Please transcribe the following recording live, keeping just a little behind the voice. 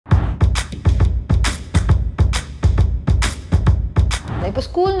இப்போ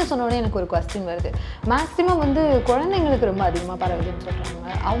ஸ்கூல்னு சொன்னோடனே எனக்கு ஒரு கொஸ்டின் வருது. மேக்ஸிமம் வந்து குழந்தைங்களுக்கு ரொம்ப அதிகமாக பரவுதுன்னு சொல்கிறாங்க.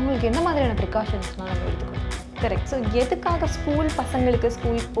 அவங்களுக்கு என்ன மாதிரியான ப்ரிகாஷன்ஸ்லாம் நம்ம எடுத்துக்கணும்? கரெக்ட். ஸோ எதுக்காக ஸ்கூல் பசங்களுக்கு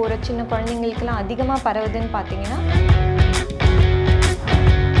ஸ்கூலுக்கு போகிற சின்ன குழந்தைங்களுக்குலாம் அதிகமாக பரவுதுன்னு பார்த்தீங்கன்னா,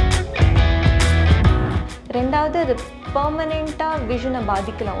 ரெண்டாவது அது பெர்மனெண்ட்டாக விஷனை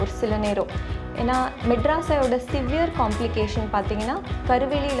பாதிக்கலாம் ஒரு சில நேரம். ஏன்னா மெட்ராஸ் ஐயோட சிவியர் காம்ப்ளிகேஷன் பார்த்தீங்கன்னா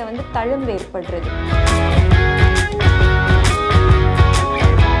கருவெளியில் வந்து தழும்பு ஏற்படுறது.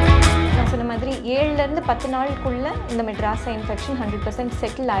 நான் சொன்ன மாதிரி 7லேருந்து 10 நாளுக்குள்ளே இந்த மெட்ராஸ் ஐ இன்ஃபெக்ஷன் 100%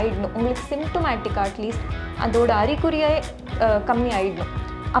 செட்டில் ஆகிடணும். உங்களுக்கு சிம்டமேட்டிக் அட்லீஸ்ட் அதோட அறிகுறியே கம்மி ஆகிடணும்.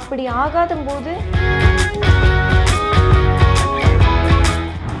 அப்படி ஆகாத போது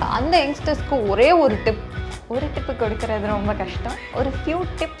அந்த யங்ஸ்டர்ஸ்க்கு ஒரே ஒரு டிப்பு கொடுக்கறது ரொம்ப கஷ்டம். ஒரு few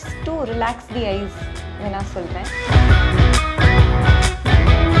tips to relax the ice நான் சொல்கிறேன்.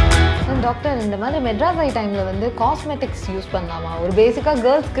 டாக்டர், இந்த மாதிரி மெட்ராஸ் ஐ டைமில் வந்து காஸ்மெட்டிக்ஸ் யூஸ் பண்ணலாமா? ஒரு பேசிக்காக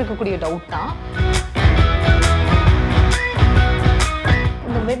கேர்ள்ஸ்க்கு இருக்கக்கூடிய டவுட் தான்.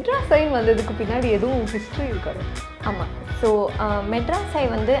 இந்த மெட்ராஸ் ஐ வந்ததுக்கு பின்னாடி எதுவும் ஹிஸ்ட்ரி இருக்காது? ஆமாம். ஸோ மெட்ராஸ் ஐ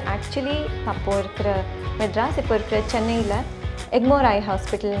வந்து ஆக்சுவலி இப்போ இருக்கிற சென்னையில் எக்மோர் ஐ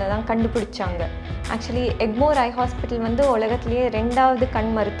ஹாஸ்பிட்டல்னு தான் கண்டுபிடிச்சாங்க. ஆக்சுவலி எக்மோர் ஐ ஹாஸ்பிட்டல் வந்து உலகத்திலேயே 2வது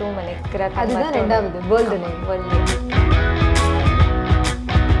கண் மருத்துவமனை இருக்கிற. அதுதான் 2வது வேர்ல்டு.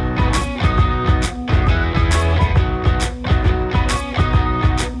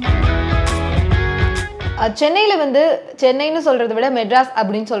 சென்னையில் வந்து சென்னைன்னு சொல்கிறத விட மெட்ராஸ்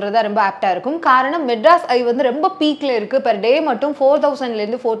அப்படின்னு சொல்கிறது தான் ரொம்ப ஆப்டாக இருக்கும். காரணம், மெட்ராஸ் ஐ வந்து ரொம்ப பீக்கில் இருக்குது. பெர் டே மட்டும்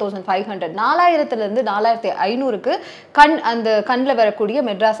 4000லேருந்து 4500, 4000லேருந்து 4500க்கு அந்த கண்ணில் வரக்கூடிய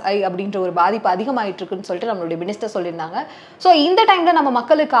மெட்ராஸ் ஐ அப்படின்ற ஒரு பாதிப்பு அதிகமாகிட்டு இருக்குன்னு சொல்லிட்டு நம்மளுடைய மினிஸ்டர் சொல்லியிருந்தாங்க. ஸோ இந்த டைமில் நம்ம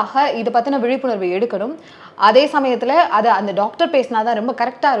மக்களுக்காக இதை பற்றின விழிப்புணர்வை எடுக்கணும். அதே சமயத்தில் அதை அந்த டாக்டர் பேசினா தான் ரொம்ப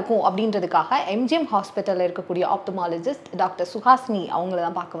கரெக்டாக இருக்கும் அப்படின்றதுக்காக எம்ஜிஎம் ஹாஸ்பிட்டலில் இருக்கக்கூடிய ஆப்தமாலஜிஸ்ட் டாக்டர் சுஹாசினி அவங்கள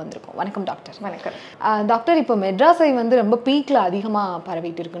தான் பார்க்க வந்திருக்கோம். வணக்கம் டாக்டர். வணக்கம் டாக்டர். இப்போ மெட்ராஸ் ஐ வந்து ரொம்ப பீக்கில் அதிகமாக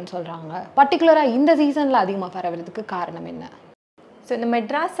பரவிட்டு இருக்குன்னு சொல்கிறாங்க. பர்டிகுலராக இந்த சீசனில் அதிகமாக பரவுறதுக்கு காரணம் என்ன? ஸோ இந்த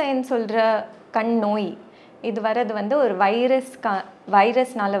மெட்ராஸ் ஐன்னு சொல்கிற கண் நோய் இது வர்றது வந்து ஒரு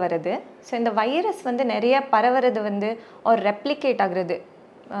வைரஸ்னால வருது. ஸோ இந்த வைரஸ் வந்து நிறைய பரவுறது வந்து ஒரு ரெப்ளிகேட் ஆகுறது,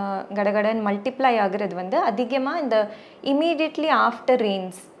 கடகடன் மல்டிப்ளை ஆகுறது வந்து அதிகமாக இந்த இமீடியட்லி ஆஃப்டர்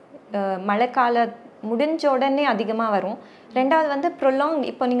ரெயின்ஸ், மழைக்கால முடிஞ்ச உடனே அதிகமாக வரும். ரெண்டாவது வந்து ப்ரொலாங்,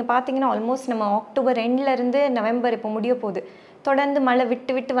 இப்போ நீங்கள் பார்த்தீங்கன்னா ஆல்மோஸ்ட் நம்ம அக்டோபர் எண்ட்லேருந்து நவம்பர் இப்போ முடிய போகுது, தொடர்ந்து மழை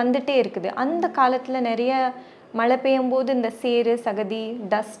விட்டு விட்டு வந்துகிட்டே இருக்குது. அந்த காலத்தில் நிறைய மழை பெய்யும் போது இந்த சேறு, சகதி,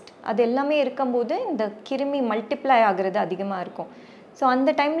 டஸ்ட் அது எல்லாமே இருக்கும்போது இந்த கிருமி மல்டிப்ளை ஆகுறது அதிகமாக இருக்கும். ஸோ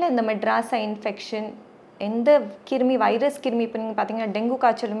அந்த டைமில் இந்த மெட்ராஸ் ஐ இன்ஃபெக்ஷன், எந்த கிருமி, வைரஸ் கிருமி, இப்போ நீங்கள் பார்த்தீங்கன்னா டெங்கு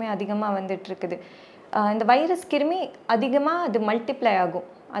காய்ச்சலுமே அதிகமாக வந்துட்டுருக்குது. இந்த வைரஸ் கிருமி அதிகமாக அது மல்டிப்ளை ஆகும்.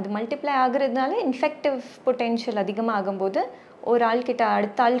 அது மல்டிப்ளை ஆகுறதுனால இன்ஃபெக்டிவ் பொட்டென்ஷியல் அதிகமாக ஆகும்போது ஒரு ஆள்கிட்ட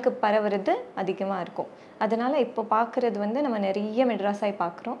அடுத்த ஆளுக்கு பரவுறது அதிகமாக இருக்கும். அதனால் இப்போ பார்க்குறது வந்து நம்ம நிறைய மெட்ராஸ் ஐ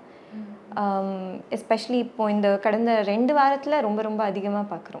பார்க்குறோம். எஸ்பெஷலி இப்போ இந்த கடந்த 2 வாரத்தில் ரொம்ப ரொம்ப அதிகமாக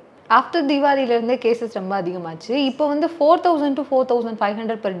பார்க்குறோம். ஆஃப்டர் தீபாவளியிலேருந்தே கேசஸ் ரொம்ப அதிகமாச்சு. இப்போ வந்து 4000 to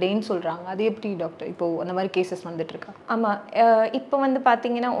 4500 per டேன்னு சொல்கிறாங்க. அது எப்படி டாக்டர் இப்போது அந்த மாதிரி கேசஸ் வந்துட்டுருக்கா? ஆமாம். இப்போ வந்து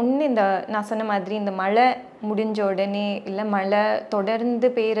பார்த்தீங்கன்னா ஒன்று, இந்த நான் சொன்ன மாதிரி இந்த மழை முடிஞ்ச உடனே இல்லை மழை தொடர்ந்து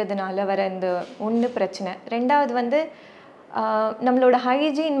பெய்யறதுனால வர இந்த ஒன்று பிரச்சனை. ரெண்டாவது வந்து நம்மளோட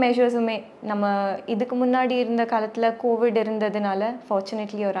ஹைஜீன் மெஷர்ஸுமே நம்ம இதுக்கு முன்னாடி இருந்த காலத்தில் கோவிட் இருந்ததுனால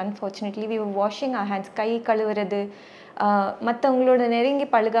ஃபார்ச்சுனேட்லி ஒரு unfortunately we were washing our hands, கை கழுவுறது, மற்றவங்களோட நெருங்கி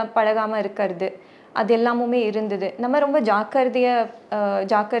பழகாமல் இருக்கிறது, அது எல்லாமுமே இருந்தது. நம்ம ரொம்ப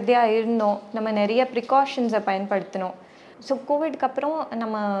ஜாக்கிரதையாக இருந்தோம். நம்ம நிறைய ப்ரிகாஷன்ஸை பயன்படுத்தினோம். ஸோ கோவிட்க்கு அப்புறம்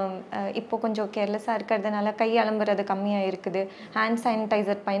நம்ம இப்போ கொஞ்சம் கேர்லெஸ்ஸாக இருக்கிறதுனால கை அலம்புறது கம்மியாக இருக்குது, ஹேண்ட்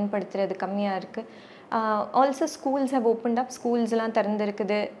சானிடைசர் பயன்படுத்துறது கம்மியாக இருக்குது. ஆல்சோ ஸ்கூல்ஸ் ஹவ் ஓப்பன்ட் அப், ஸ்கூல்ஸ்லாம்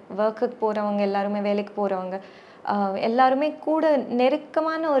திறந்துருக்குது. ஒர்க்குக்கு போகிறவங்க எல்லாருமே, வேலைக்கு போகிறவங்க எல்லாருமே கூட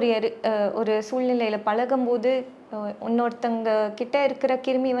நெருக்கமான ஒரு சூழ்நிலையில் பழகும்போது இன்னொருத்தங்க கிட்ட இருக்கிற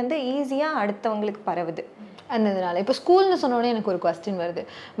கிருமி வந்து ஈஸியாக அடுத்தவங்களுக்கு பரவுது. அதனால இப்போ ஸ்கூல்னு சொன்னோடனே எனக்கு ஒரு கொஸ்டின் வருது.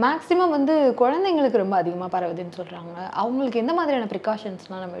 மேக்ஸிமம் வந்து குழந்தைங்களுக்கு ரொம்ப அதிகமாக பரவுதுன்னு சொல்கிறாங்க. அவங்களுக்கு எந்த மாதிரியான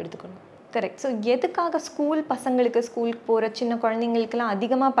ப்ரிகாஷன்ஸ்லாம் நம்ம எடுத்துக்கணும்? கரெக்ட். ஸோ எதுக்காக ஸ்கூலுக்கு போகிற சின்ன குழந்தைங்களுக்கெல்லாம்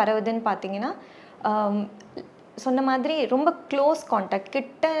அதிகமாக பரவுதுன்னு பார்த்தீங்கன்னா, சொன்ன மாதிரி ரொம்ப க்ளோஸ் கான்டாக்ட்,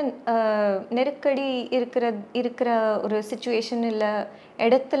 கிட்ட நெருக்கடி இருக்கிற ஒரு சிச்சுவேஷன் இல்லை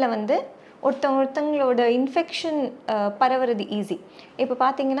இடத்துல வந்து ஒருத்தவங்களோட இன்ஃபெக்ஷன் பரவுறது ஈஸி. இப்போ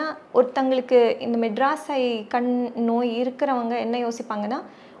பார்த்தீங்கன்னா ஒருத்தங்களுக்கு இந்த மெட்ராஸ் ஐ கண் நோய் இருக்கிறவங்க என்ன யோசிப்பாங்கன்னா,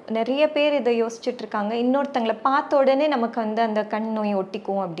 நிறைய பேர் இதை யோசிச்சுட்ருக்காங்க, இன்னொருத்தங்களை பார்த்த உடனே நமக்கு வந்து அந்த கண் நோயை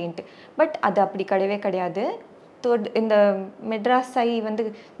ஒட்டிக்கும் அப்படின்ட்டு. பட் அது அப்படி கிடையவே கிடையாது. இந்த மெட்ராஸ் ஐ வந்து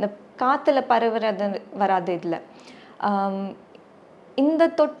இந்த காற்றுல பரவுறது வராது. இதில் இந்த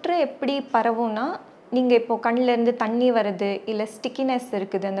தொற்று எப்படி பரவும்னா, நீங்கள் இப்போது கண்ணிலேருந்து தண்ணி வருது, இல்லை ஸ்டிக்கினஸ்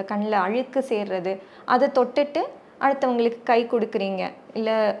இருக்குது, அந்த கண்ணில் அழுக்கு சேர்றது, அதை தொட்டுட்டு அடுத்தவங்களுக்கு கை கொடுக்குறீங்க,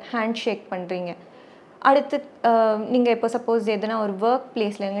 இல்லை ஹேண்ட் ஷேக் பண்ணுறீங்க. அடுத்து நீங்கள் இப்போ சப்போஸ் எதுனா ஒரு ஒர்க்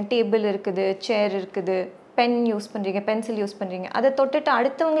பிளேஸில் எங்கள் டேபிள் இருக்குது, சேர் இருக்குது, பென் யூஸ் பண்ணுறீங்க, பென்சில் யூஸ் பண்ணுறீங்க, அதை தொட்டுட்டு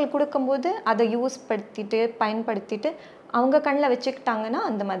அடுத்தவங்களுக்கு கொடுக்கும்போது அதை பயன்படுத்திட்டு அவங்க கண்ணில் வச்சுக்கிட்டாங்கன்னா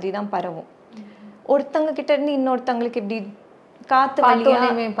அந்த மாதிரி தான் பரவும். ஒருத்தங்க கிட்ட இருந்து இன்னொருத்தவங்களுக்கு இப்படி காற்று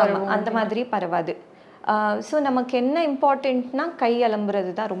வழியாக அந்த மாதிரி பரவாது. ஸோ நமக்கு என்ன இம்பார்ட்டண்ட்னா கை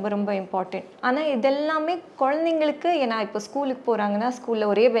அலம்புறது தான் ரொம்ப ரொம்ப இம்பார்ட்டண்ட். ஆனால் இதெல்லாமே குழந்தைங்களுக்கு, ஏன்னா இப்போ ஸ்கூலுக்கு போகிறாங்கன்னா ஸ்கூலில்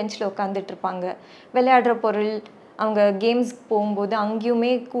ஒரே பெஞ்சில் உட்காந்துட்டு இருப்பாங்க, விளையாடுற பொருள், அவங்க கேம்ஸ் போகும்போது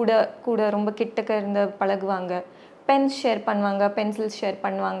அங்கேயுமே கூட கூட ரொம்ப கிட்டக்க இருந்து பழகுவாங்க, பென்ஸ் ஷேர் பண்ணுவாங்க, பென்சில்ஸ் ஷேர்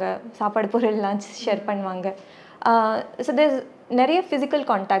பண்ணுவாங்க, சாப்பாடு பொருள் லஞ்ச் ஷேர் பண்ணுவாங்க. ஸோ நிறைய ஃபிசிக்கல்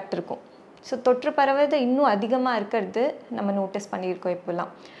கான்டாக்ட் இருக்கும். ஸோ தொற்று பரவது இன்னும் அதிகமாக இருக்கிறது நம்ம நோட்டீஸ் பண்ணியிருக்கோம்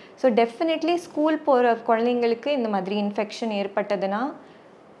இப்போலாம். ஸோ டெஃபினெட்லி ஸ்கூல் போகிற குழந்தைங்களுக்கு இந்த மாதிரி இன்ஃபெக்ஷன் ஏற்பட்டதுன்னா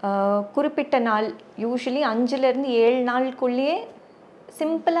குறிப்பிட்ட நாள், யூஸ்வலி 5லேருந்து 7 நாளுக்குள்ளேயே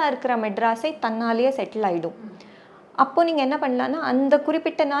சிம்பிளாக இருக்கிற மெட்ராஸை தன்னாலேயே செட்டில் ஆகிடும். அப்போது நீங்கள் என்ன பண்ணலான்னா, அந்த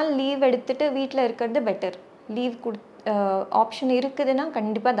குறிப்பிட்ட நாள் லீவ் எடுத்துகிட்டு வீட்டில் இருக்கிறது பெட்டர். லீவ் ஆப்ஷன் இருக்குதுன்னா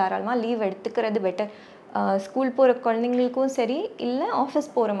கண்டிப்பாக தாராளமாக லீவ் எடுத்துக்கிறது பெட்டர். ஸ்கூல் போகிற குழந்தைங்களுக்கும் சரி, இல்லை ஆஃபீஸ்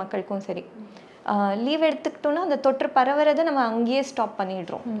போகிற மக்களுக்கும் சரி, லீவ் எடுத்துக்கிட்டோன்னா அந்த தொற்று பரவுறதை நம்ம அங்கேயே ஸ்டாப்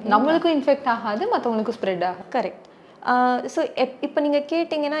பண்ணிடுறோம். நம்மளுக்கும் இன்ஃபெக்ட் ஆகாது, மற்றவங்களுக்கும் ஸ்ப்ரெட் ஆகும். கரெக்ட். ஸோ இப்போ நீங்கள்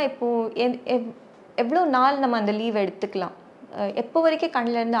கேட்டிங்கன்னா, இப்போது எவ்வளோ நாள் நம்ம அந்த லீவ் எடுத்துக்கலாம், எப்போ வரைக்கும்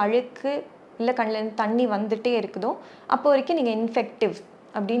கண்ணிலேருந்து அழுக்கு இல்லை கண்ணிலேருந்து தண்ணி வந்துகிட்டே இருக்குதோ அப்போ வரைக்கும் நீங்கள் இன்ஃபெக்டிவ்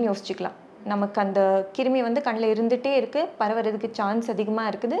அப்படின்னு யோசிச்சுக்கலாம். நமக்கு அந்த கிருமி கண்ணில் இருந்துகிட்டே இருக்குது, பரவுறதுக்கு சான்ஸ்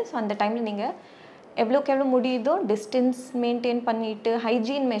அதிகமாக இருக்குது. ஸோ அந்த டைமில் நீங்கள் எவ்வளோக்கு எவ்வளோ முடியுதோ டிஸ்டன்ஸ் மெயின்டைன் பண்ணிவிட்டு,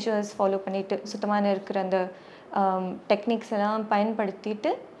 ஹைஜீன் மெஷர்ஸ் ஃபாலோ பண்ணிவிட்டு, சுத்தமான இருக்கிற அந்த டெக்னிக்ஸ் எல்லாம்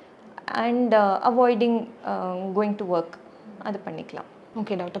பயன்படுத்திட்டு and avoiding going to work, அது பண்ணிக்கலாம்.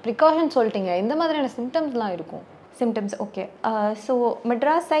 ஓகே டாக்டர், ப்ரிகாஷன் சொல்லிட்டீங்க, எந்த மாதிரியான சிம்டம்ஸ்லாம் இருக்கும்? Symptoms okay. ஸோ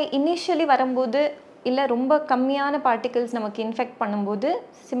மெட்ராஸ் ஐ இனிஷியலி வரும்போது, இல்லை ரொம்ப கம்மியான பார்ட்டிகல்ஸ் நமக்கு இன்ஃபெக்ட் பண்ணும்போது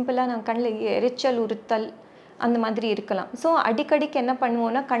சிம்பிளாக நம்ம கண்ணில் எரிச்சல், உறுத்தல் அந்த மாதிரி இருக்கலாம். ஸோ அடிக்கடிக்கு என்ன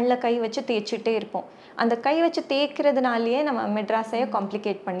பண்ணுவோம்னா, கண்ணில் கை வச்சு தேய்ச்சிட்டே இருப்போம். அந்த கை வச்சு தேய்க்கிறதுனாலேயே நம்ம மெட்ராஸையை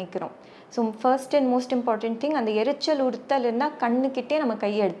காம்ப்ளிகேட் பண்ணிக்கிறோம். So first and most important thing, அந்த எரிச்சல் உறுத்தல் இருந்தால் கண்ணுக்கிட்டே நம்ம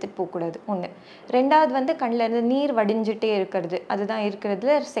கையை எடுத்துகிட்டு போகக்கூடாது, ஒன்று. ரெண்டாவது கண்ணில் இருந்து நீர் வடிஞ்சிட்டே இருக்கிறது, அதுதான்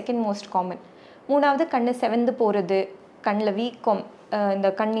இருக்கிறதுல செகண்ட் மோஸ்ட் காமன். மூணாவது கண்ணு செவந்து போகிறது, கண்ணில் வீக்கம், இந்த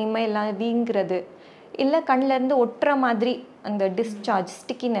கண் இமை எல்லாம் வீங்கிறது, இல்லை கண்ணிலேருந்து ஒட்டுற மாதிரி அந்த டிஸ்சார்ஜ்,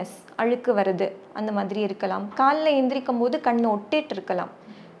 ஸ்டிக்கினஸ், அழுக்கு வருது, அந்த மாதிரி இருக்கலாம். காலில் எந்திரிக்கும் போது கண் ஒட்டிட்டு இருக்கலாம்,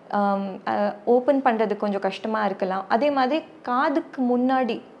 ஓப்பன் பண்ணுறது கொஞ்சம் கஷ்டமாக இருக்கலாம். அதே மாதிரி காதுக்கு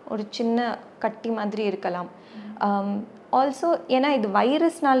முன்னாடி ஒரு சின்ன கட்டி மாதிரி இருக்கலாம். ஆல்சோ ஏன்னா இது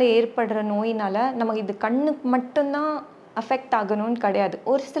வைரஸ்னால ஏற்படுற நோயினால நமக்கு இது கண்ணுக்கு மட்டும்தான் அஃபெக்ட் ஆகணும்னு கிடையாது.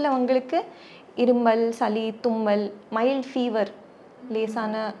 ஒரு சிலவங்களுக்கு இருமல், சளி, தும்மல், மைல்ட் ஃபீவர்,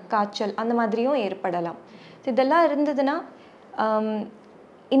 லேசான காய்ச்சல் அந்த மாதிரியும் ஏற்படலாம். இதெல்லாம் இருந்ததுன்னா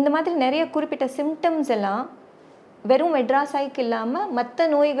இந்த மாதிரி நிறைய குறிப்பிட்ட சிம்டம்ஸ் எல்லாம் வெறும் மெட்ராஸ் ஐக்கு இல்லாமல் மற்ற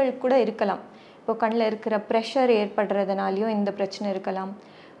நோய்கள் கூட இருக்கலாம். இப்போ கண்ணில் இருக்கிற ப்ரெஷர் ஏற்படுறதுனாலையும் இந்த பிரச்சனை இருக்கலாம்.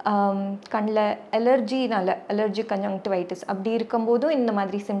 கண்ணில் அலர்ஜி கன்ஜங்டிவைட்டிஸ் அப்படி இருக்கும்போதும் இந்த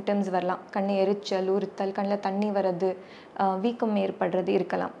மாதிரி சிம்டம்ஸ் வரலாம். கண் எரிச்சல், உறுத்தல், கண்ணில் தண்ணி வர்றது, வீக்கம் ஏற்படுறது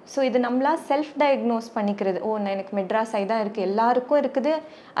இருக்கலாம். ஸோ இது நம்மளா செல்ஃப் டயக்னோஸ் பண்ணிக்கிறது. எனக்கு மெட்ராஸ் ஐ தான் இருக்குது, எல்லாருக்கும் இருக்குது,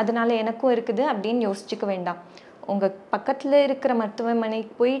 அதனால எனக்கும் இருக்குது அப்படின்னு யோசிச்சுக்க வேண்டாம். உங்கள் பக்கத்தில் இருக்கிற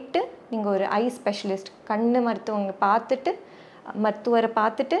மருத்துவமனைக்கு போயிட்டு நீங்கள் ஒரு ஐ ஸ்பெஷலிஸ்ட், கண் மருத்துவரை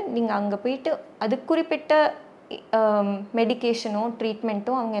பார்த்துட்டு நீங்கள் அங்கே போயிட்டு அது குறிப்பிட்ட மெடிக்கேஷனோ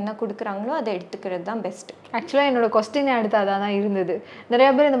ட்ரீட்மெண்ட்டோ அவங்க என்ன கொடுக்குறாங்களோ அதை எடுத்துக்கிறது தான் பெஸ்ட்டு. ஆக்சுவலாக என்னோட கொஸ்டின் அடுத்து அதான் தான் இருந்தது. நிறைய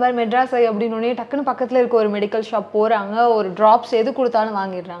பேர் இந்த மாதிரி மெட்ராஸ் ஐ அப்படின்னு டக்குன்னு பக்கத்தில் இருக்க ஒரு மெடிக்கல் ஷாப் போகிறாங்க, ஒரு ட்ராப்ஸ் எது கொடுத்தாலும்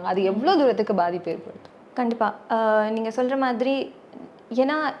வாங்கிடுறாங்க. அது எவ்வளோ தூரத்துக்கு பாதிப்பு ஏற்படுத்தும்? கண்டிப்பாக நீங்கள் சொல்கிற மாதிரி,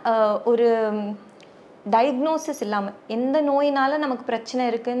 ஏன்னா ஒரு டயக்னோசிஸ் இல்லாமல், எந்த நோயினால நமக்கு பிரச்சனை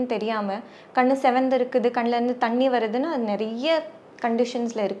இருக்குதுன்னு தெரியாமல் கண் செவந்து இருக்குது, கண்ணிலேருந்து தண்ணி வருதுன்னு அது நிறைய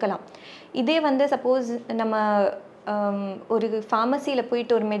கண்டிஷன்ஸில் இருக்கலாம். இதே சப்போஸ் நம்ம ஒரு ஃபார்மசியில்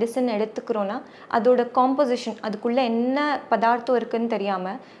போயிட்டு ஒரு மெடிசன் எடுத்துக்கிறோன்னா அதோட காம்போசிஷன், அதுக்குள்ளே என்ன பதார்த்தம் இருக்குதுன்னு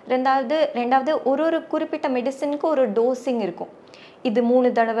தெரியாமல், ரெண்டாவது ஒரு குறிப்பிட்ட மெடிசனுக்கு ஒரு டோஸிங் இருக்கும். இது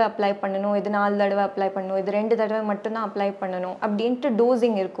 3 தடவை அப்ளை பண்ணணும், இது 4 தடவை அப்ளை பண்ணணும், இது 2 தடவை மட்டும்தான் அப்ளை பண்ணணும் அப்படின்ட்டு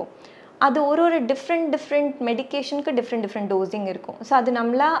டோஸிங் இருக்கும். அது ஒரு டிஃப்ரெண்ட் மெடிக்கேஷனுக்கு டிஃப்ரெண்ட் டோஸிங் இருக்கும். ஸோ அது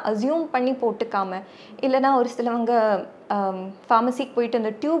நம்மளா அசியூம் பண்ணி போட்டுக்காமல், இல்லைனா ஒரு சிலவங்க ஃபார்மசிக்கு போயிட்டு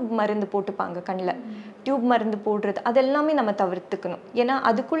அந்த டியூப் மருந்து போட்டுப்பாங்க, கண்ணில் டியூப் மருந்து போடுறது, அதெல்லாமே நம்ம தவிர்த்துக்கணும். ஏன்னா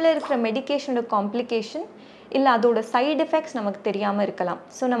அதுக்குள்ளே இருக்கிற மெடிக்கேஷனோட காம்ப்ளிகேஷன் இல்லை அதோட சைடு எஃபெக்ட்ஸ் நமக்கு தெரியாமல் இருக்கலாம்.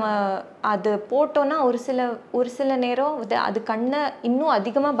 ஸோ நம்ம அது போட்டோன்னா ஒரு சில நேரம் அது கண்ணை இன்னும்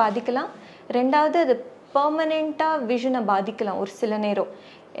அதிகமாக பாதிக்கலாம். ரெண்டாவது அது பர்மனெண்ட்டாக விஷனை பாதிக்கலாம் ஒரு சில நேரம்.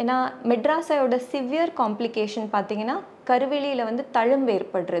 ஏன்னா மெட்ராஸ் ஐயோட சிவியர் காம்ப்ளிகேஷன் பார்த்தீங்கன்னா கருவெளியில் வந்து தழும்பு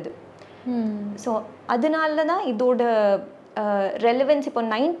ஏற்படுறது. ஸோ அதனால தான் இதோட ரெலவென்ஸ் இப்போ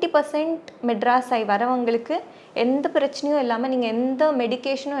 90% மெட்ராஸ் ஐ வரவங்களுக்கு எந்த பிரச்சனையும் இல்லாமல் நீங்கள் எந்த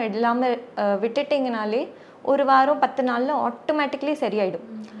மெடிக்கேஷனும் இல்லாமல் விட்டுட்டிங்கனாலே ஒரு வாரம் 10 நாளில் ஆட்டோமேட்டிக்லி சரியாயிடும்.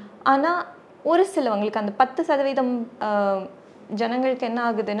 ஆனால் ஒரு சிலவங்களுக்கு அந்த 10% ஜனங்களுக்கு என்ன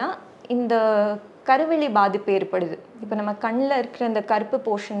ஆகுதுன்னா இந்த கருவெளி பாதிப்பு ஏற்படுது. இப்போ நம்ம கண்ணில் இருக்கிற இந்த கருப்பு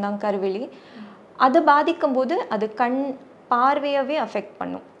போர்ஷன் தான் கருவெளி. அதை பாதிக்கும் போது அது கண் பார்வையவே அஃபெக்ட்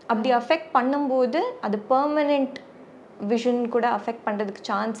பண்ணும். அப்படி அஃபெக்ட் பண்ணும்போது அது பர்மனெண்ட் விஷன் கூட அஃபெக்ட் பண்ணுறதுக்கு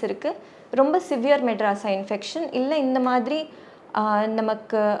சான்ஸ் இருக்குது. ரொம்ப சிவியர் மெட்ராஸ் ஐ இன்ஃபெக்ஷன் இல்லை இந்த மாதிரி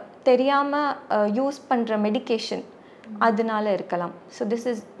நமக்கு தெரியாமல் யூஸ் பண்ணுற மெடிக்கேஷன் அதனால இருக்கலாம். So this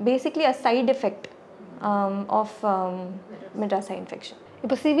is basically a side effect of Madras I infection.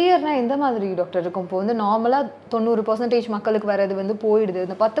 இப்போ சிவியர்னா எந்த மாதிரி டாக்டர் இருக்கும்? இப்போ வந்து நார்மலாக 90% மக்களுக்கு வர்றது வந்து போயிடுது.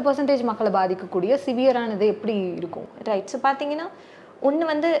 இந்த 10% மக்களை பாதிக்கக்கூடிய சிவியரானது எப்படி இருக்கும்? ரைட். ஸோ பார்த்தீங்கன்னா ஒன்று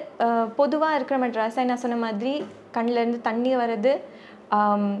வந்து பொதுவாக இருக்கிற மெட்ராஸ் ஐ நான் சொன்ன மாதிரி கண்ணிலேருந்து தண்ணி வர்றது,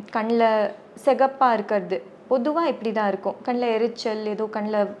 கண்ணில் சிகப்பாக இருக்கிறது பொதுவாக இப்படி தான் இருக்கும். கண்ணில் எரிச்சல், ஏதோ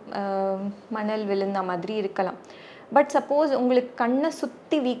கண்ணில் மணல் விழுந்த மாதிரி இருக்கலாம். பட் சப்போஸ் உங்களுக்கு கண்ணை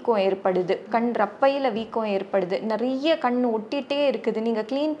சுற்றி வீக்கம் ஏற்படுது, கண் ரப்பையில் வீக்கம் ஏற்படுது, நிறைய கண் ஒட்டிகிட்டே இருக்குது, நீங்கள்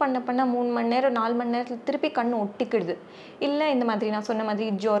க்ளீன் பண்ண 3 மணி நேரம் 4 மணி நேரத்தில் திருப்பி கண் ஒட்டிக்கிடுது, இல்லை இந்த மாதிரி நான் சொன்ன மாதிரி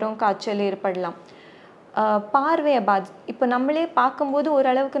ஜுரம் காய்ச்சல் ஏற்படலாம். பார்வையை இப்போ நம்மளே பார்க்கும்போது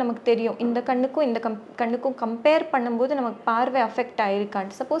ஓரளவுக்கு நமக்கு தெரியும் இந்த கண்ணுக்கும் இந்த கண்ணுக்கும் கம்பேர் பண்ணும்போது நமக்கு பார்வை அஃபெக்ட்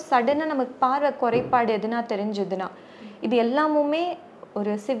ஆகிருக்கான்னு. சப்போஸ் சடனாக நமக்கு பார்வை குறைபாடு எதுனா தெரிஞ்சதுன்னா இது எல்லாமுமே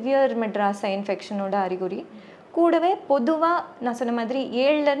ஒரு சிவியர் மெட்ராஸ் ஐ இன்ஃபெக்ஷனோட அறிகுறி. கூடவே பொதுவாக நான் சொன்ன மாதிரி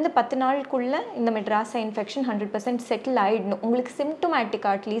 7லேருந்து 10 நாளுக்குள்ளே இந்த மெட்ராஸ் ஐ இன்ஃபெக்ஷன் 100% செட்டில் ஆகிடணும். உங்களுக்கு சிம்டோமேட்டிக்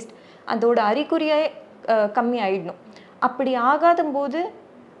அட்லீஸ்ட் அதோட அறிகுறியே கம்மி ஆகிடணும். அப்படி ஆகாத போது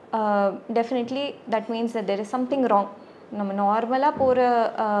definitely that means that there is something wrong. நம்ம நார்மலாக போகிற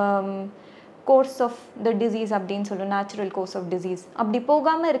கோர்ஸ் ஆஃப் த டிசீஸ் அப்படின்னு சொல்லுவோம், நேச்சுரல் கோர்ஸ் ஆஃப் டிசீஸ். அப்படி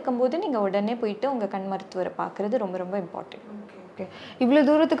போகாமல் இருக்கும்போது நீங்கள் உடனே போயிட்டு உங்கள் கண் மருத்துவரை பார்க்குறது ரொம்ப ரொம்ப இம்பார்ட்டன்ட். ஓகே, இவ்வளோ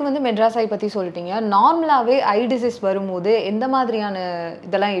தூரத்துக்கு வந்து மெட்ராஸ் ஐ பற்றி சொல்லிட்டீங்க. நார்மலாகவே ஐ டிசீஸ் வரும்போது எந்த மாதிரியான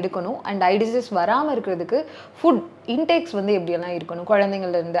இதெல்லாம் எடுக்கணும், அண்ட் ஐ டிசீஸ் வராமல் இருக்கிறதுக்கு ஃபுட் இன்டேக்ஸ் வந்து எப்படியெல்லாம் இருக்கணும்,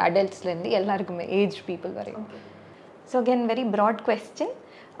 குழந்தைங்கள்லேருந்து அடல்ட்ஸ்லேருந்து எல்லாருக்குமே, ஏஜ் பீப்புள் வரையும்? So again very broad question.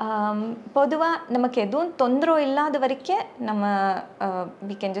 பொதுவாக நமக்கு எதுவும் தொந்தரவு இல்லாத வரைக்கும் நம்ம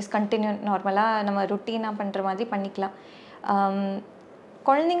வி கேன் ஜஸ்ட் கண்டினியூ நார்மலாக நம்ம ருட்டீனாக பண்ணுற மாதிரி பண்ணிக்கலாம்.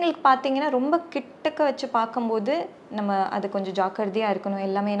 குழந்தைங்களுக்கு பார்த்தீங்கன்னா ரொம்ப கிட்டக்க வச்சு பார்க்கும்போது நம்ம அது கொஞ்சம் ஜாக்கிரதையாக இருக்கணும்.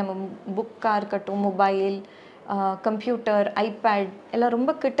 எல்லாமே நம்ம புக்காக இருக்கட்டும், மொபைல், கம்ப்யூட்டர், ஐபேட் எல்லாம்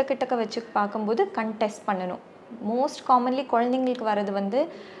ரொம்ப கிட்டக்க வச்சு பார்க்கும்போது கண் டெஸ்ட் பண்ணணும். மோஸ்ட் காமன்லி குழந்தைங்களுக்கு வர்றது வந்து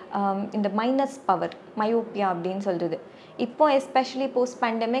இந்த மைனஸ் பவர், மயோப்பியா அப்படின்னு சொல்கிறது. இப்போ எஸ்பெஷலி போஸ்ட்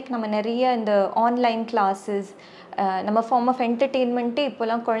பேண்டமிக் நம்ம நிறைய இந்த ஆன்லைன் கிளாஸஸ், நம்ம ஃபார்ம் ஆஃப் என்டர்டெயின்மெண்ட்டே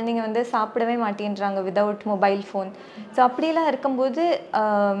இப்போலாம் குழந்தைங்க வந்து சாப்பிடவே மாட்டேன்றாங்க விதவுட் மொபைல் ஃபோன். ஸோ அப்படிலாம் இருக்கும்போது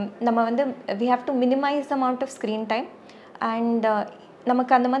நம்ம வந்து we have to minimise the amount off screen time. And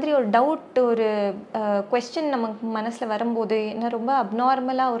நமக்கு அந்த மாதிரி ஒரு டவுட், ஒரு கொஸ்டின் நமக்கு மனசில் வரும்போது என்ன ரொம்ப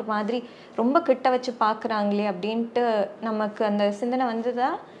அப்நார்மலாக ஒரு மாதிரி ரொம்ப கிட்ட வச்சு பார்க்குறாங்களே அப்படின்ட்டு நமக்கு அந்த சிந்தனை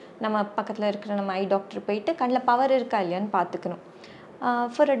வந்ததா நம்ம பக்கத்தில் இருக்கிற நம்ம ஐ டாக்டர் போயிட்டு கண்ணில் பவர் இருக்கா இல்லையான்னு பார்த்துக்கணும்.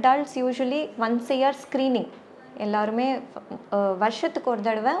 For adults usually once a year screening எல்லாருமே வருஷத்துக்கு ஒரு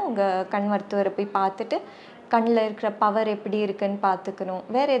தடவை உங்கள் கண் மருத்துவரை போய் பார்த்துட்டு கண்ணில் இருக்கிற பவர் எப்படி இருக்குன்னு பார்த்துக்கணும்.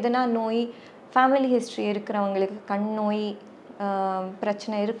 வேறு எதுனா நோய், ஃபேமிலி ஹிஸ்ட்ரி இருக்கிறவங்களுக்கு, கண் நோய்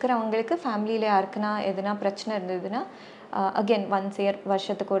பிரச்சனை இருக்கிறவங்களுக்கு, ஃபேமிலியில் யாருக்குன்னா எதுனா பிரச்சனை இருந்ததுன்னா அகெயின் ஒன்ஸ் a year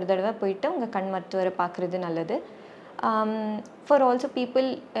வருஷத்துக்கு ஒரு தடவை போயிட்டு உங்கள் கண் மருத்துவரை பார்க்குறது நல்லது. For also people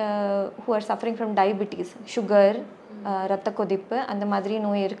who are suffering from diabetes, sugar, ரத்த கொதிப்பு அந்த மாதிரி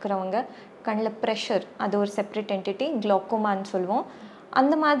நோய் இருக்கிறவங்க, கண்ணில் ப்ரெஷர் அது ஒரு செப்ரேட் என்டிட்டி, குளோக்கோமான்னு சொல்லுவோம்,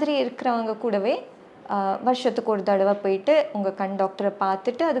 அந்த மாதிரி இருக்கிறவங்க கூடவே வருஷத்துக்கு ஒரு தடவை போயிட்டு உங்கள் கண் டாக்டரை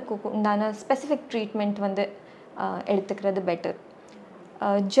பார்த்துட்டு அதுக்கு உண்டான ஸ்பெசிஃபிக் ட்ரீட்மெண்ட் வந்து எடுத்துக்கிறது பெட்டர்.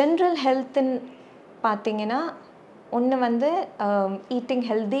 ஜென்ரல் ஹெல்த்துன்னு பார்த்தீங்கன்னா ஒன்று வந்து eating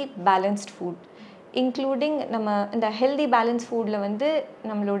healthy balanced food, including நம்ம இந்த ஹெல்தி பேலன்ஸ் ஃபுட்டில் வந்து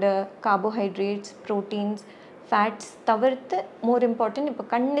நம்மளோட கார்போஹைட்ரேட்ஸ், ப்ரோட்டீன்ஸ், ஃபேட்ஸ் தவிர்த்து மோர் இம்பார்ட்டன்ட் இப்போ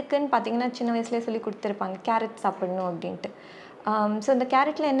கண்ணுக்குன்னு பார்த்தீங்கன்னா சின்ன வயசுலேயே சொல்லி கொடுத்துருப்பாங்க கேரட் சாப்பிடணும் அப்படின்ட்டு. ஸோ இந்த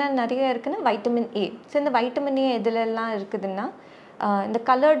கேரட்டில் என்ன நிறைய இருக்குன்னா வைட்டமின் ஏ. ஸோ இந்த வைட்டமின் ஏ எதுலெல்லாம் இருக்குதுன்னா இந்த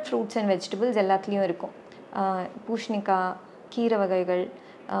கலர்ட் ஃப்ரூட்ஸ் அண்ட் வெஜிடபிள்ஸ் எல்லாத்துலேயும் இருக்கும். பூசணிக்காய், கீரை வகைகள்,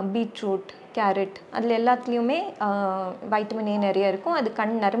 பீட்ரூட், கேரட் அதில் எல்லாத்துலேயுமே வைட்டமின் ஏ நிறைய இருக்கும். அது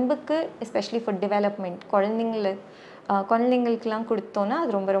கண் நரம்புக்கு எஸ்பெஷலி ஃபார் டெவலப்மெண்ட் குழந்தைங்களுக்கெலாம் கொடுத்தோன்னா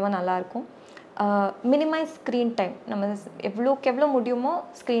அது ரொம்ப ரொம்ப நல்லாயிருக்கும். மினிமைஸ் ஸ்க்ரீன் டைம், நம்ம எவ்வளோக்கு எவ்வளோ முடியுமோ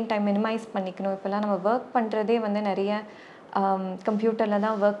ஸ்க்ரீன் டைம் மினிமைஸ் பண்ணிக்கணும். இப்போல்லாம் நம்ம ஒர்க் பண்ணுறதே வந்து நிறைய கம்ப்யூட்டரில்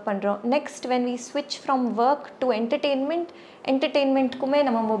தான் ஒர்க் பண்ணுறோம். நெக்ஸ்ட் வென் வி ஸ்விட்ச் ஃப்ரம் ஒர்க் டு என்டர்டெயின்மெண்ட்டுக்குமே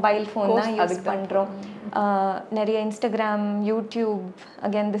நம்ம மொபைல் ஃபோன் தான் யூஸ் பண்ணுறோம். நிறைய Instagram, YouTube,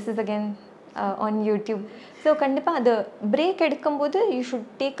 this is again on YouTube. So கண்டிப்பாக அது பிரேக் எடுக்கும்போது you should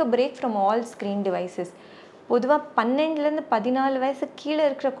take a break from all screen devices. பொதுவாக 12லேருந்து 14 வயசு கீழே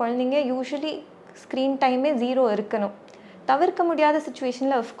இருக்கிற குழந்தைங்க யூஸ்வலி ஸ்க்ரீன் டைமே 0 இருக்கணும். தவிர்க்க முடியாத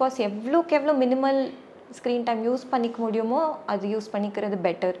சுச்சுவேஷனில் அஃப்கோர்ஸ் எவ்வளோக்கு எவ்வளோ மினிமல் ஸ்க்ரீன் டைம் யூஸ் பண்ணிக்க முடியுமோ அது யூஸ் பண்ணிக்கிறது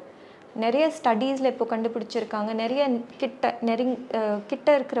பெட்டர். நிறைய ஸ்டடீஸில் இப்போ கண்டுபிடிச்சிருக்காங்க. நிறைய கிட்ட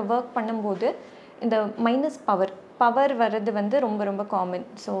இருக்கிற ஒர்க் பண்ணும்போது இந்த மைனஸ் பவர் வர்றது வந்து ரொம்ப ரொம்ப காமன்.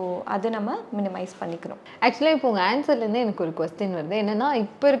 ஸோ அது நம்ம மினிமைஸ் பண்ணிக்கிறோம். ஆக்சுவலாக இப்போ உங்கள் ஆன்சர்லேருந்து எனக்கு ஒரு கொஸ்டின் வருது. என்னென்னா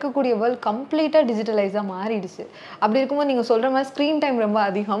இப்போ இருக்கக்கூடிய வேர்ல்ட் கம்ப்ளீட்டாக டிஜிட்டலைஸாக மாறிடுச்சு. அப்படி இருக்கும்போது நீங்கள் சொல்கிற மாதிரி ஸ்க்ரீன் டைம் ரொம்ப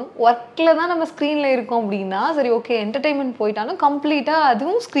அதிகம், ஒர்க்கில் தான் நம்ம ஸ்க்ரீனில் இருக்கோம் அப்படின்னா சரி ஓகே, என்டர்டெயின்மெண்ட் போயிட்டாலும் கம்ப்ளீட்டாக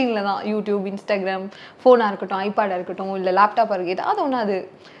அதுவும் ஸ்க்ரீனில் தான். யூடியூப், இன்ஸ்டாகிராம், ஃபோனாக இருக்கட்டும், ஐபேடாக இருக்கட்டும், இல்லை லேப்டாப்பாக இருக்கட்டும், ஏதாவது ஒன்று அது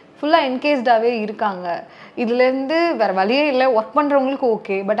ஃபுல்லாக என்கேஜ்டாகவே இருக்காங்க. இதுலேருந்து வேறு வழியே இல்லை, ஒர்க் பண்ணுறவங்களுக்கு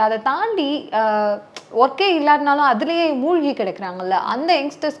ஓகே. பட் அதை தாண்டி ஒர்க்கே இல்லாதனாலும் அதுலேயே மூழ்கி கிடைக்கிறாங்கல்ல, அந்த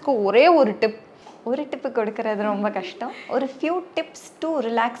யங்ஸ்டர்ஸ்க்கு ஒரே ஒரு டிப்பு கொடுக்கறது ரொம்ப கஷ்டம். ஒரு few tips to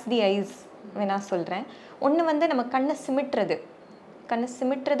relax the ice நான் சொல்கிறேன். ஒன்று வந்து நம்ம கண்ணை சிமிட்டுறது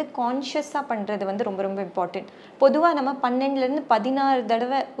கான்ஷியஸாக பண்ணுறது வந்து ரொம்ப ரொம்ப இம்பார்ட்டண்ட். பொதுவாக நம்ம 12லேருந்து 16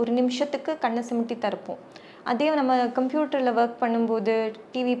 தடவை ஒரு நிமிஷத்துக்கு கண்ணை சிமிட்டி தரப்போம். அதே நம்ம கம்ப்யூட்டரில் ஒர்க் பண்ணும்போது,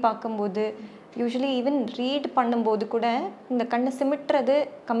 டிவி பார்க்கும்போது, யூஸ்வலி ஈவன் ரீட் பண்ணும்போது கூட இந்த கண்ணை சிமிட்டுறது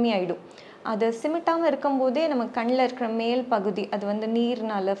கம்மியாயிடும். அது சிமிட்டாமல் இருக்கும்போதே நம்ம கண்ணில் இருக்கிற மேல் பகுதி அது வந்து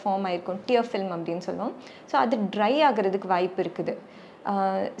நீர்னால் ஃபார்ம் ஆகிருக்கும், டியர் ஃபில்ம் அப்படின்னு சொல்லுவோம். ஸோ அது ட்ரை ஆகிறதுக்கு வாய்ப்பு இருக்குது.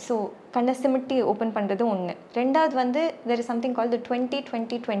 ஸோ கண்ணை சிமிட்டி ஓப்பன் பண்ணுறது ஒன்று. ரெண்டாவது வந்து there is something call the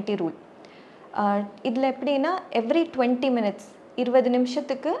 20-20-20 rule. இதில் எப்படின்னா எவ்ரி 20 minutes 20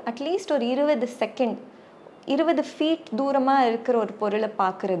 நிமிஷத்துக்கு அட்லீஸ்ட் ஒரு 20 செகண்ட் 20 feet தூரமாக இருக்கிற ஒரு பொருளை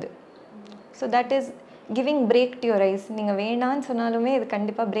பார்க்குறது. So that is giving break to your eyes. நீங்கள் வேணான்னு சொன்னாலுமே இது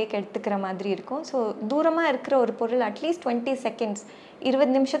கண்டிப்பாக பிரேக் எடுத்துக்கிற மாதிரி இருக்கும். ஸோ தூரமாக இருக்கிற ஒரு பொருள் அட்லீஸ்ட் 20 seconds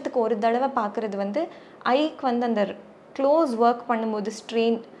 20 நிமிஷத்துக்கு ஒரு தடவை பார்க்குறது வந்து ஐக்கு வந்து அந்த க்ளோஸ் ஒர்க் பண்ணும்போது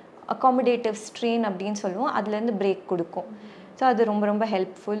ஸ்ட்ரெயின், அகாமடேட்டிவ் ஸ்ட்ரெயின் அப்படின்னு சொல்லுவோம், அதுலேருந்து பிரேக் கொடுக்கும். ஸோ அது ரொம்ப ரொம்ப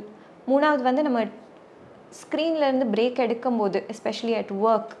ஹெல்ப்ஃபுல். மூணாவது வந்து நம்ம ஸ்க்ரீன்லேருந்து பிரேக் எடுக்கும்போது எஸ்பெஷலி அட்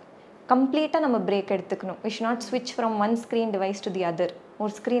ஒர்க் கம்ப்ளீட்டாக நம்ம பிரேக் எடுத்துக்கணும். வி ஷுட் நாட் ஸ்விட்ச் from one screen device to the other.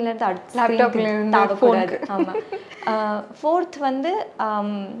 ஒரு ஸ்க்ரீன்லேருந்து அடுத்த லேப்டாப்லேருந்து தாவக்கூடாது. ஆமாம். ஃபோர்த் வந்து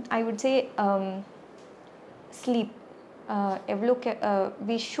ஐ வுட் சே ஸ்லீப். எவ்வளோக்கு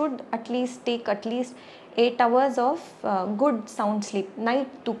we should at least take at least 8 hours of good sound sleep.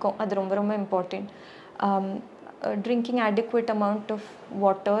 Night தூக்கம் அது ரொம்ப ரொம்ப important. Drinking adequate amount of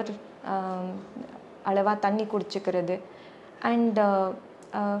water, அளவாக தண்ணி குடிச்சிக்கிறது. அண்ட்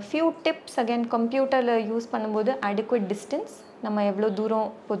ஃபியூ டிப்ஸ் அகேன் கம்ப்யூட்டரில் யூஸ் பண்ணும்போது அடிக்வேட் டிஸ்டன்ஸ், நம்ம எவ்வளோ தூரம்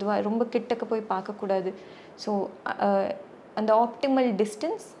பொதுவாக ரொம்ப கிட்டக்க போய் பார்க்கக்கூடாது. ஸோ அந்த ஆப்டிமல்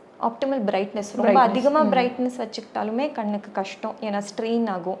டிஸ்டன்ஸ், ஆப்டிமல் பிரைட்னஸ், ரொம்ப அதிகமாக பிரைட்னஸ் வச்சுக்கிட்டாலுமே கண்ணுக்கு கஷ்டம், ஏன்னா ஸ்ட்ரெயின்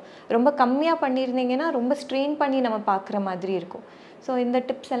ஆகும். ரொம்ப கம்மியாக பண்ணியிருந்தீங்கன்னா ரொம்ப ஸ்ட்ரெயின் பண்ணி நம்ம பார்க்குற மாதிரி இருக்கும். ஸோ இந்த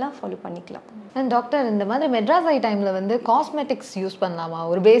டிப்ஸ் எல்லாம் ஃபாலோ பண்ணிக்கலாம். அண்ட் டாக்டர், இந்த மாதிரி மெட்ராஸ் ஐ டைமில் வந்து காஸ்மெட்டிக்ஸ் யூஸ் பண்ணலாமா?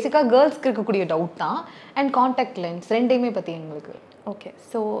 ஒரு பேசிக்காக கேர்ள்ஸ்க்கு இருக்கக்கூடிய டவுட் தான். அண்ட் காண்டாக்ட் லென்ஸ் ரெண்டையுமே பற்றி எங்களுக்கு. ஓகே.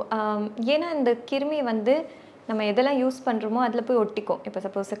 ஸோ ஏன்னா இந்த கிருமி வந்து நம்ம எதெல்லாம் யூஸ் பண்ணுறோமோ அதில் போய் ஒட்டிக்கும். இப்போ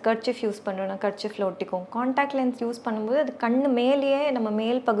சப்போஸ் கர்ச்சிஃப் யூஸ் பண்ணுறோன்னா கர்ச்சிஃபில் ஒட்டிக்கும். காண்டாக்ட் லென்ஸ் யூஸ் பண்ணும்போது அது கண்ணு மேலேயே நம்ம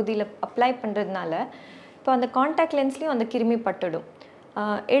மேல் பகுதியில் அப்ளை பண்ணுறதுனால இப்போ அந்த காண்டாக்ட் லென்ஸ்லேயும் அந்த கிருமி பட்டுடும்.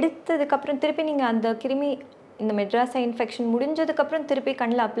 எடுத்ததுக்கப்புறம் திருப்பி நீங்கள் அந்த கிருமி இந்த மெட்ராஸ் ஐ இன்ஃபெக்ஷன் முடிஞ்சதுக்கப்புறம் திருப்பி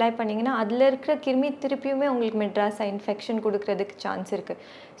கண்ணில் அப்ளை பண்ணிங்கன்னா அதில் இருக்கிற கிருமி திருப்பியுமே உங்களுக்கு மெட்ராஸ் ஐ இன்ஃபெக்ஷன் கொடுக்கறதுக்கு சான்ஸ் இருக்குது.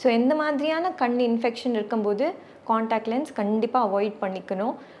 ஸோ எந்த மாதிரியான கண் இன்ஃபெக்ஷன் இருக்கும்போது காண்டாக்ட் லென்ஸ் கண்டிப்பாக அவாய்ட்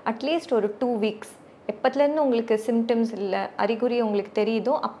பண்ணிக்கணும். அட்லீஸ்ட் ஒரு 2 weeks. எப்போத்துலேருந்து உங்களுக்கு சிம்டம்ஸ் இல்லை, அறிகுறி உங்களுக்கு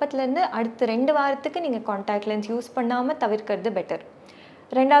தெரியுதோ அப்போத்துலேருந்து அடுத்த 2 வாரத்துக்கு நீங்கள் காண்டாக்ட் லென்ஸ் யூஸ் பண்ணாமல் தவிர்க்கிறது பெட்டர்.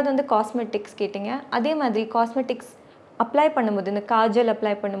 ரெண்டாவது வந்து காஸ்மெட்டிக்ஸ் கேட்டிங்க. அதே மாதிரி காஸ்மெட்டிக்ஸ் அப்ளை பண்ணும்போது, இந்த காஜல்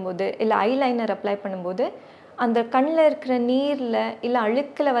அப்ளை பண்ணும்போது இல்லை ஐலைனர் அப்ளை பண்ணும்போது அந்த கண்ணில் இருக்கிற நீரில் இல்லை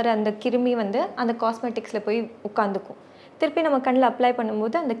அழுக்கில் வர அந்த கிருமி வந்து அந்த காஸ்மெட்டிக்ஸில் போய் உட்காந்துக்கும். திருப்பி நம்ம கண்ணில் அப்ளை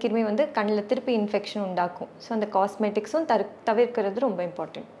பண்ணும்போது அந்த கிருமி வந்து கண்ணில் திருப்பி இன்ஃபெக்ஷன் உண்டாக்கும். ஸோ அந்த காஸ்மெட்டிக்ஸும் தவிர்க்கிறது ரொம்ப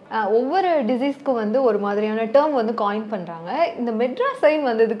இம்பார்ட்டன்ட். ஒவ்வொரு டிசீஸ்க்கும் வந்து ஒரு மாதிரியான டேர்ம் வந்து காயின் பண்ணுறாங்க. இந்த மெட்ராஸ் ஐ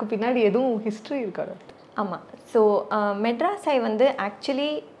வந்ததுக்கு பின்னாடி எதுவும் ஹிஸ்ட்ரி இருக்கா டாக்டர்? ஆமாம். ஸோ மெட்ராஸ் ஐ வந்து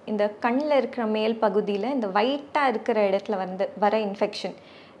ஆக்சுவலி இந்த கண்ணில் இருக்கிற மேல் பகுதியில் இந்த ஒயிட்டாக இருக்கிற இடத்துல வர infection.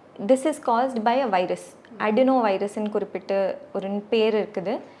 This is caused by a virus. அடினோ வைரஸ்ன்னு குறிப்பிட்டு ஒரு பேர்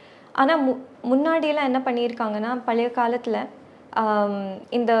இருக்குது. ஆனால் முன்னாடியெல்லாம் என்ன பண்ணியிருக்காங்கன்னா, பழைய காலத்தில்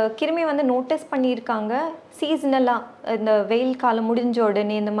இந்த கிருமி வந்து நோட்டீஸ் பண்ணியிருக்காங்க சீசனலாக. இந்த வெயில் காலம் முடிஞ்ச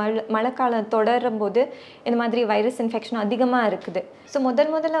உடனே இந்த மழை காலம் தொடரும் போது இந்த மாதிரி வைரஸ் இன்ஃபெக்ஷன் அதிகமாக இருக்குது. ஸோ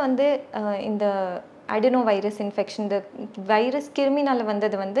முதல்ல வந்து இந்த அடினோ வைரஸ் இன்ஃபெக்ஷன், இந்த வைரஸ் கிருமினால்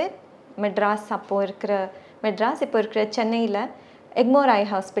வந்தது வந்து மெட்ராஸ் இப்போ இருக்கிற சென்னையில் எக்மோர் ஐ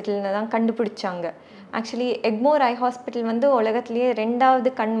ஹாஸ்பிட்டல்னு தான் கண்டுபிடிச்சாங்க. ஆக்சுவலி எக்மோர் ஐ ஹாஸ்பிட்டல் வந்து உலகத்திலேயே 2வது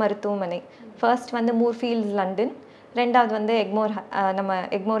கண் மருத்துவமனை. ஃபர்ஸ்ட் வந்து மூர்ஃபீல்ட்ஸ் லண்டன், 2வது வந்து நம்ம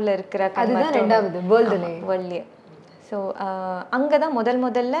எக்மோரில் இருக்கிற கண் மருத்துவமனை வேர்ல்ட்லேயே. ஸோ அங்கே தான்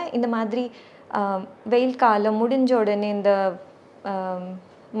முதல்ல இந்த மாதிரி வெயில் காலம் முடிஞ்ச உடனே இந்த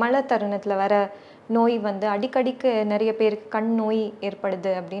மழை தருணத்தில் வர நோய் வந்து அடிக்கடிக்கு நிறைய பேருக்கு கண் நோய்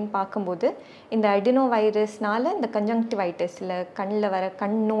ஏற்படுது அப்படின்னு பார்க்கும்போது இந்த அடினோ வைரஸ்னால இந்த கன்ஜங்டிவைட்டிஸ் இல்லை கண்ணில் வர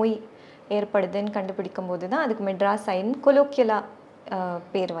கண் நோய் ஏற்படுதுன்னு கண்டுபிடிக்கும் போது தான் அதுக்கு மெட்ராஸ் ஐன்னு கொலோக்கியலாக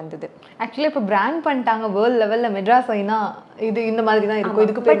பேர் வந்தது. ஆக்சுவலி இப்போ பிராண்ட் பண்ணிட்டாங்க வேர்ல்ட் லெவலில். மெட்ராஸ் ஐனா இது இந்த மாதிரி தான் இருக்கும்.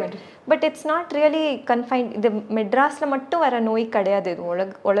 இதுக்கு பேர் but it's not really confined. இது மெட்ராஸில் மட்டும் வர நோய் கிடையாது. இது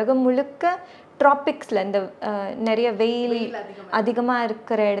உலகம் முழுக்க ட்ராபிக்ஸில் இந்த நிறைய வெயில் அதிகமாக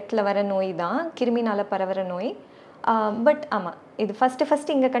இருக்கிற இடத்துல வர நோய் தான் கிருமினால் பரவுற நோய். பட் ஆமாம், இது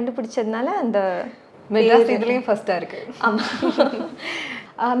ஃபஸ்ட்டு இங்கே கண்டுபிடிச்சதுனால அந்த மெட்ராஸ் இதுலேயும் ஃபஸ்ட்டாக இருக்குது. ஆமாம்.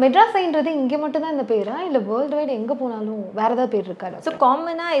 மெட்ராஸ் ஐன்றது இங்கே மட்டும்தான் இந்த பேரா இல்லை வேர்ல்டு வைடு எங்கே போனாலும் வேறு ஏதாவது பேர் இருக்காது? ஸோ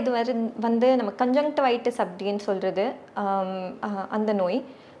காமனாக இது வந்து நம்ம கன்ஜங்டிவைட்டிஸ் அப்படின்னு சொல்கிறது அந்த நோய்.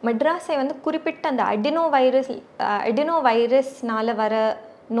 மெட்ராஸ் ஐ வந்து குறிப்பிட்ட அந்த அடினோ வைரஸ்னால வர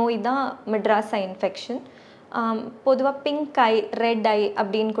நோய் தான் மெட்ராஸ் ஐ இன்ஃபெக்ஷன். பொதுவாக பிங்க் ஐ, ரெட் ஐ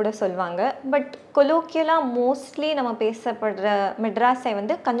அப்படின்னு கூட சொல்லுவாங்க. பட் கொலோக்கியலாக மோஸ்ட்லி நம்ம பேசப்படுற மெட்ராஸ் ஐ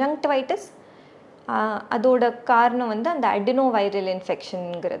வந்து கன்ஜங்டிவைட்டிஸ். அதோட காரணம் வந்து அந்த அடினோ வைரல்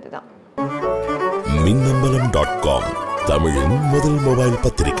இன்ஃபெக்ஷன்ங்கிறது தான். மின்னம்பலம்.com தமிழின் முதல் மொபைல்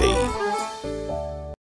பத்திரிகை.